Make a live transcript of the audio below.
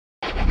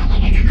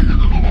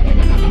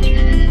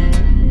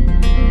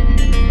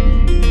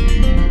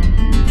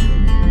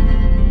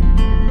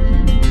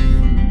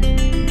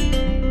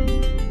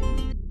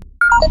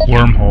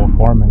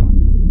forming.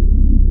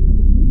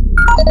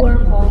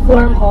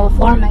 Wormhole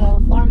forming.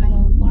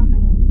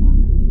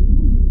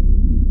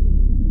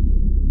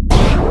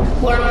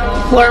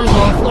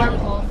 Wormhole.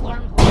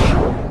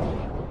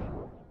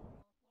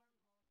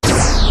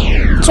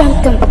 Jump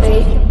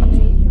complete.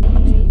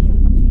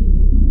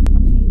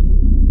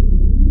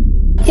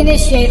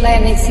 Initiate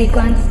landing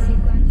sequence.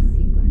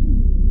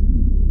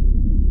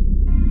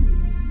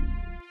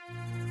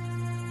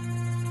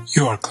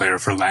 You are clear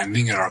for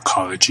landing at our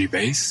ecology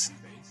base.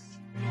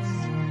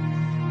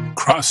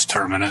 Cross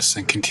terminus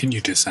and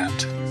continue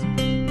descent.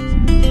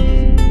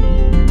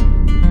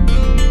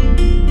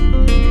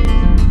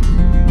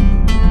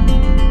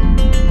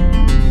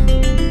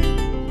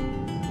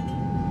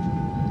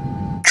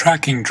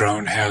 Tracking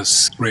drone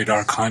has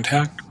radar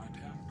contact.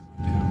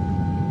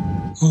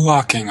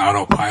 Locking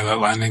autopilot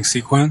landing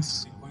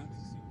sequence.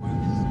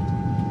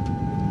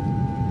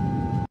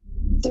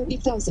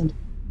 30,000,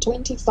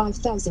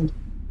 25,000,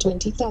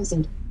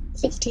 20,000,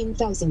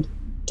 15,000,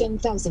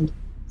 10,000,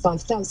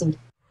 5,000.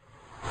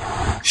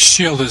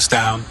 Shield is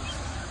down.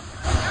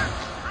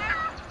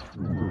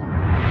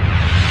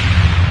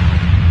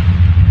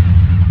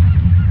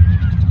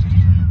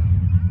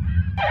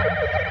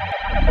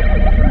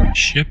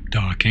 Ship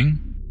docking.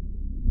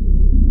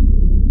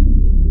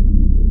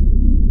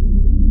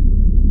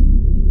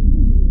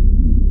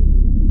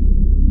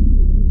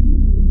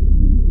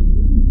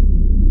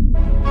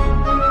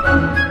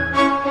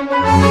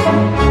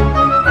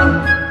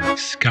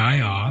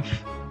 Sky off.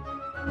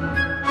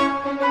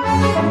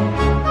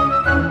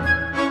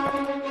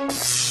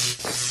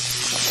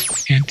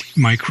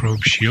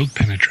 Anti-microbe shield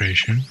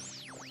penetration.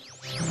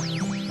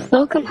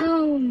 Welcome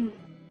home.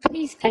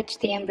 Please fetch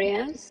the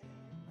embryos.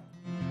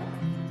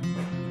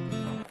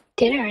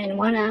 Dinner in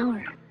 1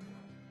 hour.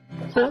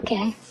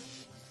 Okay.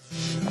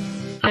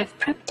 I've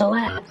prepped the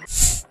lab.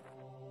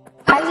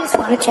 I just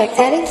want to check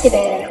that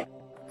incubator.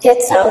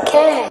 It's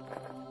okay.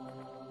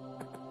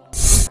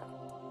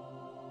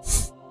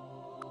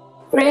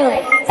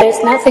 Really,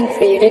 there's nothing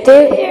for you to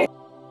do here.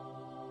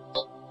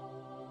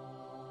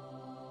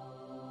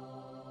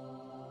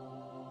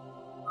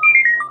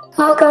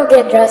 I'll go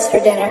get dressed for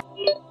dinner.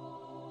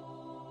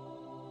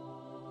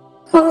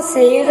 I'll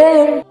see you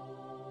there.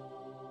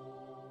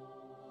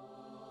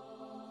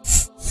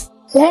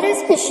 Let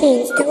us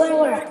machines do our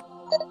work.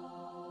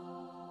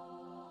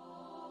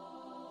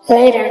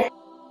 Later.